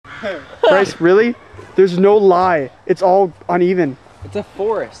Bryce, really? There's no lie. It's all uneven. It's a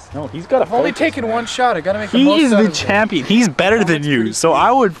forest. No, he's got a. I've only taken one shot. I gotta make the He most is out the of it. champion. He's better than you, so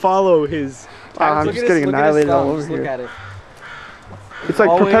I would follow his. I'm just getting annihilated all over Look here. at it. It's like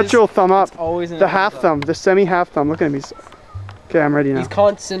Always- perpetual thumb up. Always in The half thumb, the semi-half thumb. Look at him. Okay, I'm ready now. He's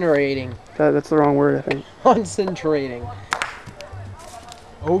concentrating. That's the wrong word, I think. Concentrating.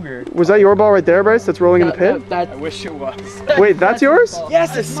 Ogre. Was that your ball right there, Bryce? That's rolling in the pit? I wish it was. Wait, that's yours?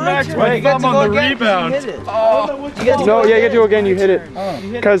 Yes, it's my turn. my You get thumb to on go the again 'cause rebound. You hit it. Oh. You get to No, go yeah, you get to go again. You hit it.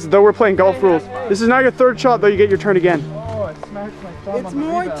 Because though we're playing golf rules. This is not your third shot, though. You get your turn again. Oh, I smacked my thumb It's on the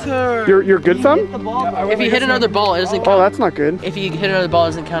my rebound. turn. Your good thumb? If you hit another ball, it doesn't Oh, count. that's not good. If you hit another ball, it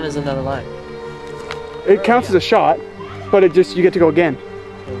doesn't count as another line. It counts as a shot, but it just you get to go again.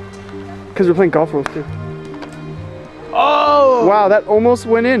 Because we're playing golf rules too. Oh! Wow, that almost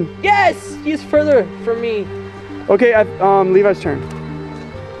went in. Yes! He's further from me. Okay, Levi's turn.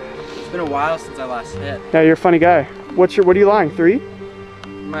 It's been a while since I last hit. Yeah, you're a funny guy. What are you lying? 3?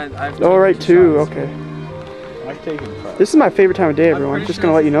 Oh, right, 2. Okay. I've taken 5. This is my favorite time of day, everyone. Just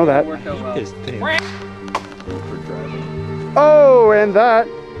gonna let you know that. His thing. For driving. Oh, and that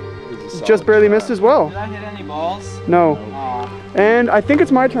It's a just solid barely shot. missed as well. Did I hit any balls? No. Aw. And I think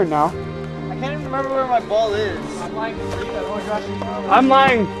it's my turn now. I can't even remember where my ball is. I'm lying 3. I'm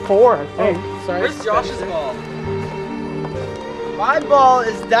lying 4, I think. Sorry. Where's Josh's ball? My ball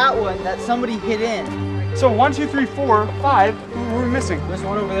is that one that somebody hit in. So 1, 2, 3, 4, 5. Who are we missing? There's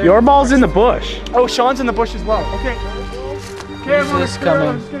one over there. Your ball's in the bush. Oh, Sean's in the bush as well. Okay. Okay, everyone, this let's go. coming?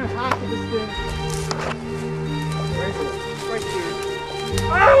 I'm just gonna hack at this thing. Where is it? Right here.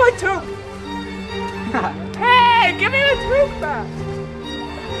 Oh, I took! Hey, give me the toque back!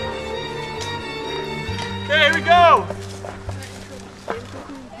 Okay, here we go!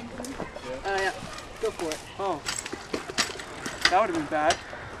 Yeah. Go for it. Oh. That would have been bad.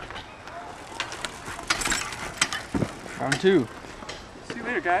 Round 2. See you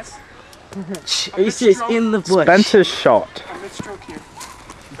later, guys. Ace is in the bush. Spence's shot. I'm mid-stroke here.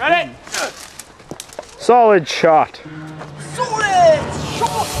 Ready? Solid shot.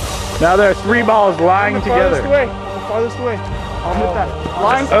 Now there are 3 balls lying Farthest together. away. The farthest away. I'll hit that.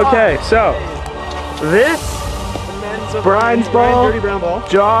 Lying spot. Okay, so this Brian's ball, Dirty brown ball.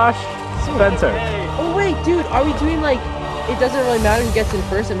 Josh, Spencer. Oh wait, dude, are we doing like, it doesn't really matter who gets in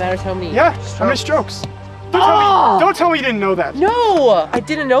first, it matters how many. Yeah, how many strokes? Don't tell me you didn't know that. No, I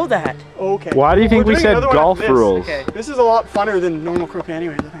didn't know that. Okay. Why do you think We're we doing said another one golf after this. rules? Okay. This is a lot funner than normal croquet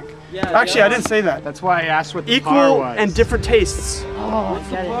anyways, I think. Yeah. Actually, I didn't say that. That's why I asked what the par Equal was. and different tastes. Oh, I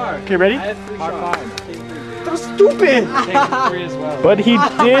get it. Okay, ready? I have 3 shots. That was stupid! Take 3 as well. But he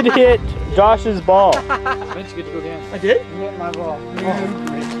did hit Josh's ball. Spence, you get to go again. I did? You hit my ball.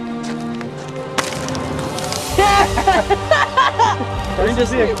 This is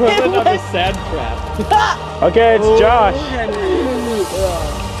the equivalent of a sand trap. Okay, it's Josh.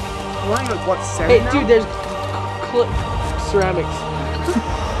 Wearing like what, 7 Hey, now? dude, there's ceramics.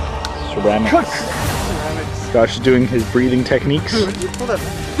 Ceramics. Josh is doing his breathing techniques. Hold up.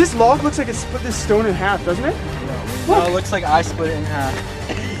 This log looks like it split this stone in half, doesn't it? No, it looks like I split it in half.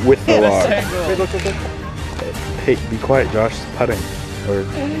 With the log. Wait, look. Hey, be quiet, Josh is putting. Or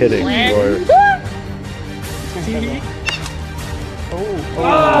hitting. Or...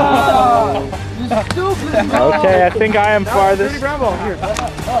 Okay, I think I am Dirty farthest. brown ball, here.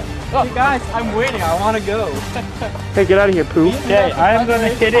 Hey guys, I'm waiting. I want to go. Hey, get out of here, poo. Okay, I am going to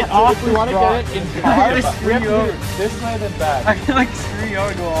hit it off If we the want to rock. get it in par, we have to do it this way then back. I can like screw you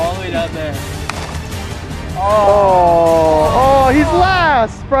and go all the way down there. Oh, he's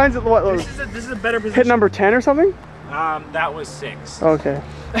last. Brian's at what? This is a better position. Hit number 10 or something? That was 6. Okay.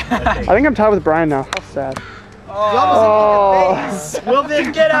 I think I'm tied with Brian now. How sad. Oh. Well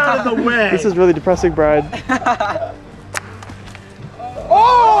then get out of the way. This is really depressing, Brian.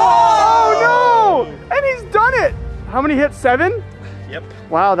 Oh no! And he's done it! How many hits? 7? Yep.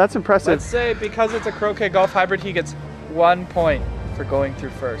 Wow, that's impressive. Let's say because it's a croquet golf hybrid, he gets 1 point for going through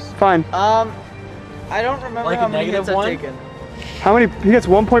first. Fine. I don't remember Like how a many hits negative I've 1? taken. How many? He gets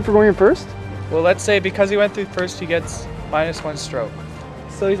 1 point for going in first? Well, let's say because he went through first, he gets -1 stroke.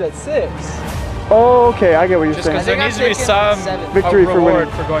 So he's at 6. Oh, okay, I get what you're Just saying. because there think needs I've to be taken some 7. Victory for reward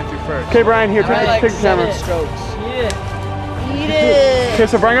winning. for going through first. Okay, Brian, here, I like take the camera. 7 strokes. Eat it! Okay,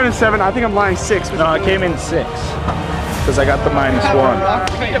 so Brian got in 7. I think I'm lying 6. No, I came in 6. Because I got the -1.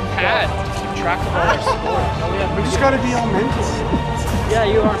 We need a pad to keep track of all our scores. We just gotta be all mental. Yeah,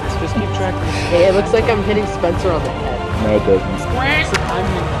 you are. Just keep track. Hey, it looks like I'm hitting Spencer on the head. No, it doesn't. I'm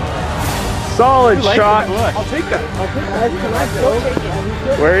Solid shot. I'll take that.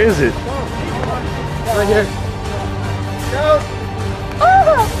 Where is it? right here.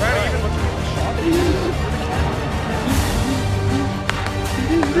 Ready?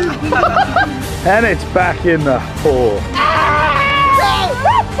 And it's back in the hole.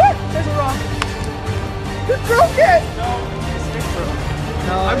 There's a rock. You broke it!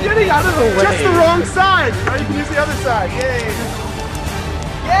 No, I'm getting out of the way. Just the wrong side. Now you can use the other side. Yay.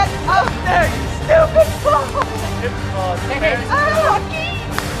 Get up there, you stupid ball! Hey, lucky!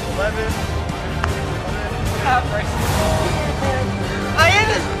 11. I hit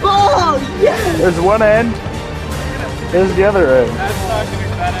his ball! Yes! There's one end. There's the other end. That's not gonna,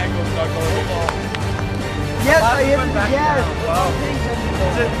 that angle's not going to Yes, I hit it again!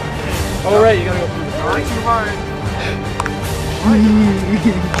 Oh, right, you gotta go through the Not too hard.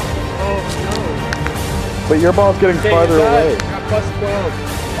 But your ball's getting farther away. Got plus 12.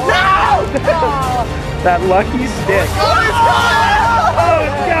 That lucky stick. Oh, it's gone! Oh,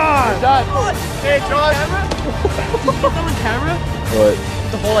 it's gone. Done. Hey, Josh. on camera? What?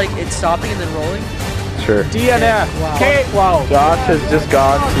 The whole like it's stopping and then rolling. Sure. DNF. Wow. K-12. Josh has just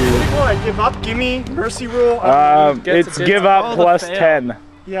gone to. What? Give up? Gimme? Mercy rule? It's give up plus 10.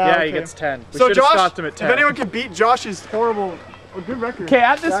 Yeah, okay. he gets 10. We So should have Josh, stopped him at 10. if anyone can beat Josh's horrible, good record. Okay,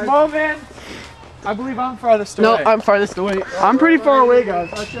 at this moment, I believe I'm farthest No, away. I'm farthest away. I'm pretty far away,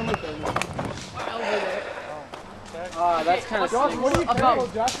 guys. That's kind of Josh, what are you careful?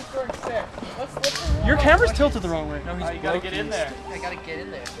 Josh is throwing 6. Your camera's tilted the wrong way. No, he's You gotta get in there. I gotta get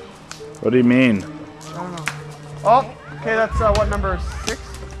in there. What do you mean? Oh, okay, that's what number 6?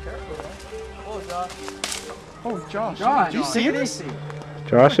 Oh, Josh. Josh. You see this?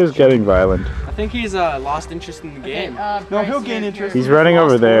 Josh is getting violent. I think he's lost interest in the game. No, he'll gain interest. He's running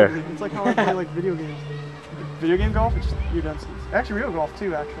over there. It's like how I play like video games. Video game golf? It's just you don't see. Actually, real golf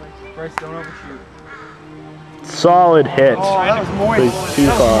too, actually. Bryce, don't overshoot. Solid hit. Oh, that was moist. He's too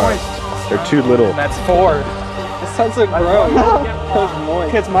That far. was moist. They're too little. That's 4. This sounds like gross. That was moist.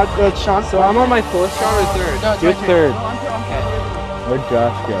 Okay, it's my Sean. So I'm on my fourth shot or third? No, it's You're my turn. third. Where'd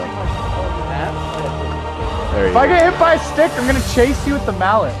Josh go? There If I you go. get hit by a stick, I'm gonna chase you with the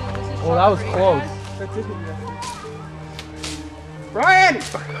mallet. Oh, that was close. Brian!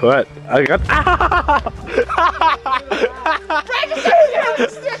 What? I got.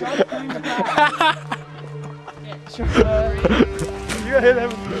 You got hit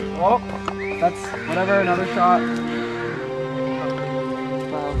him. Oh, that's whatever, another shot.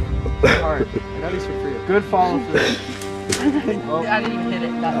 Hard. I got these for free. Good follow through. I didn't even hit it.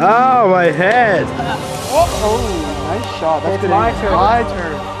 Oh, my head. Oh, nice shot. That's It's good. my aim. turn. My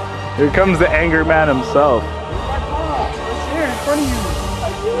turn. Here comes the anger man himself. Here in front of you.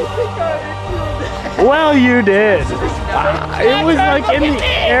 Well, you did. It was like in the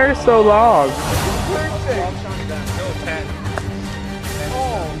air so long.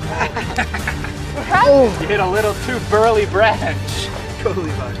 You hit a little too burly branch.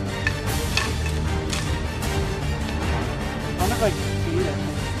 Totally fine. Kind of like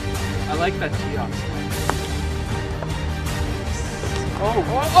I like that tee off.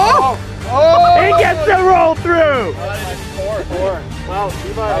 He gets to roll through. wow,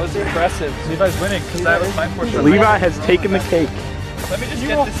 Levi. That was impressive. Levi's winning because that was my portion. Levi has taken the cake. Let me just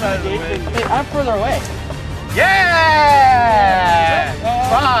get this out of the way. Hey, I'm further away. Yeah!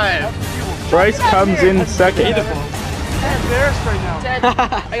 5. Bryce comes in second. Embarrassed right now. 10.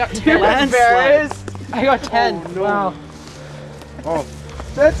 I got 10. I got 10. Wow.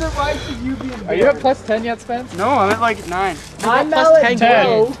 That's a right to you being Are you at plus 10 yet, Spence? No, I'm at like 9. My plus mallet 10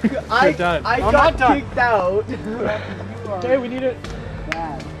 broke. You're done. I I'm got not done. kicked out. Okay, we need it.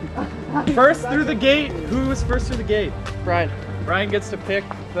 First through the gate. Who was first through the gate? Brian, Brian gets to pick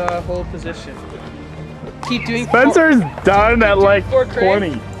the whole position. keep doing. Spencer's done at like for Craig.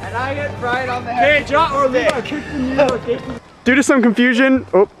 20. And I get Brian on the head. Hey, John. Or Levi. Due to some confusion,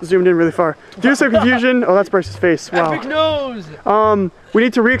 oh, zoomed in really far. Due to some confusion, oh, that's Bryce's face. Wow. Epic nose. We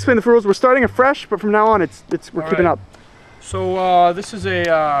need to re-explain the rules. We're starting afresh, but from now on, we're keeping right. up. So this is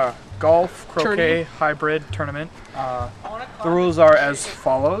a golf croquet hybrid tournament. The rules are as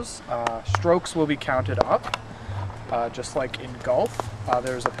follows. Strokes will be counted up, just like in golf.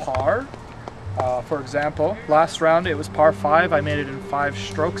 There's a par. For example, last round it was par 5. I made it in 5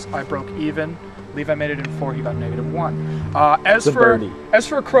 strokes. I broke even. Levi made it in 4. He got -1. As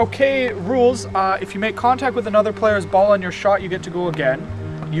for croquet rules, if you make contact with another player's ball on your shot, you get to go again.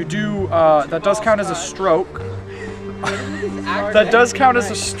 You do. That does count as a stroke. That does count as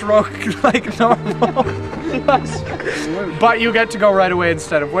a stroke, like normal. But you get to go right away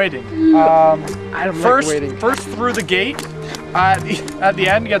instead of waiting. I don't First, like waiting. first through the gate, at the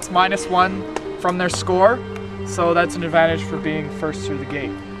end gets -1 from their score, so that's an advantage for being first through the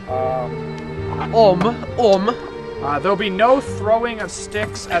gate. There'll be no throwing of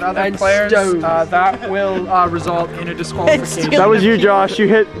sticks at other And players. stones. That will result in a disqualification. That was you, Josh. You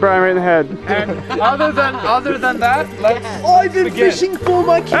hit Brian right in the head. And other than that, let's I've been begin. fishing for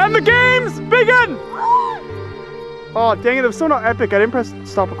my king. And the games begin! Oh, dang it. That was so not epic. I didn't press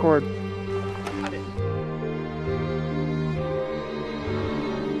stop record.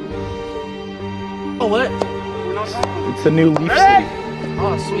 Oh, what? It's a new Leaf City.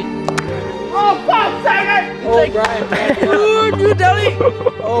 Oh, sweet. Oh, fuck, second! Oh, Brian. Ooh, new deli.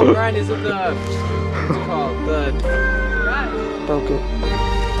 Oh, Brian, is it the... What's it called? The... Broke it.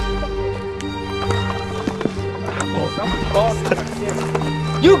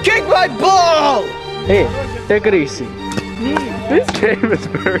 You kicked my ball! Hey, take it easy. This game is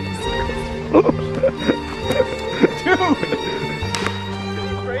very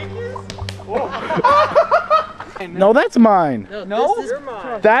No, that's mine. No? This is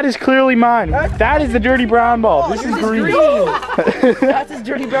mine. That is clearly mine. That is the dirty brown ball. This is green. That's his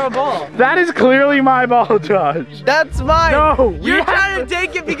dirty brown ball. That is clearly my ball, Josh. That's mine. No, You're trying to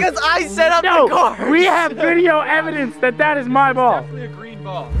take it because I set up the cards. we have video evidence that that is my ball. Definitely a green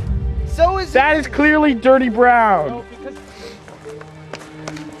ball. So is That is clearly dirty brown.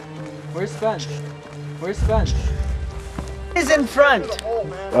 Where's Sponge? Where's Sponge? is in front.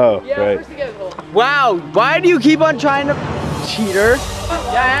 Oh, Yeah, right. first to get it all. Wow, why do you keep on trying to cheater?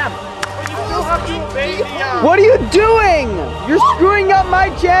 Yeah, What are you doing? You're screwing up my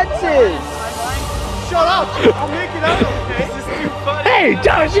chances. Shut up! I'll make it out, okay? This is too funny. Hey,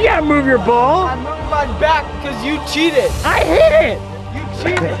 Josh, you gotta move your ball. I'm moving my back because you cheated. I hit it. You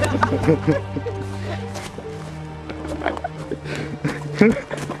cheated.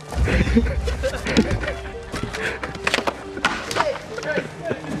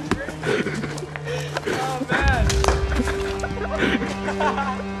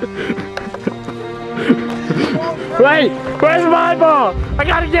 Wait, where's my ball? I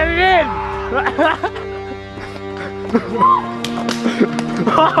gotta get it in.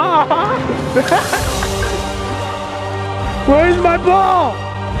 Where's my ball?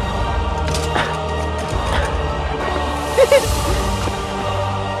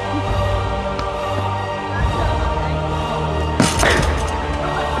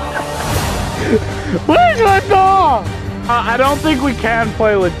 Where's my ball? I don't think we can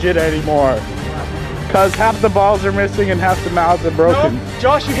play legit anymore. Cause half the balls are missing and half the mouths are broken. No,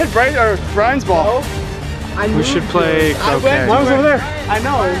 Josh, you hit Brian's ball. We should play croquet. Mine was over there. I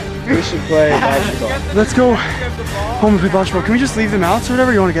know. We should play basketball. Let's go home and play basketball. Can we just leave the mounts or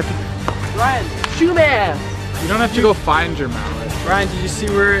whatever? You want to get them? Ryan, shoot man. You don't have to go find your mallet. Ryan, did you see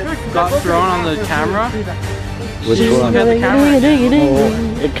where it got thrown on the camera? Which one? At the camera.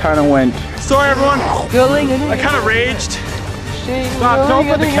 Oh, it kind of went. Sorry, everyone. I kind of raged. Stop, don't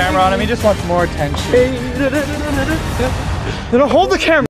put the camera on him, he just wants more attention. Then I'll hold the camera.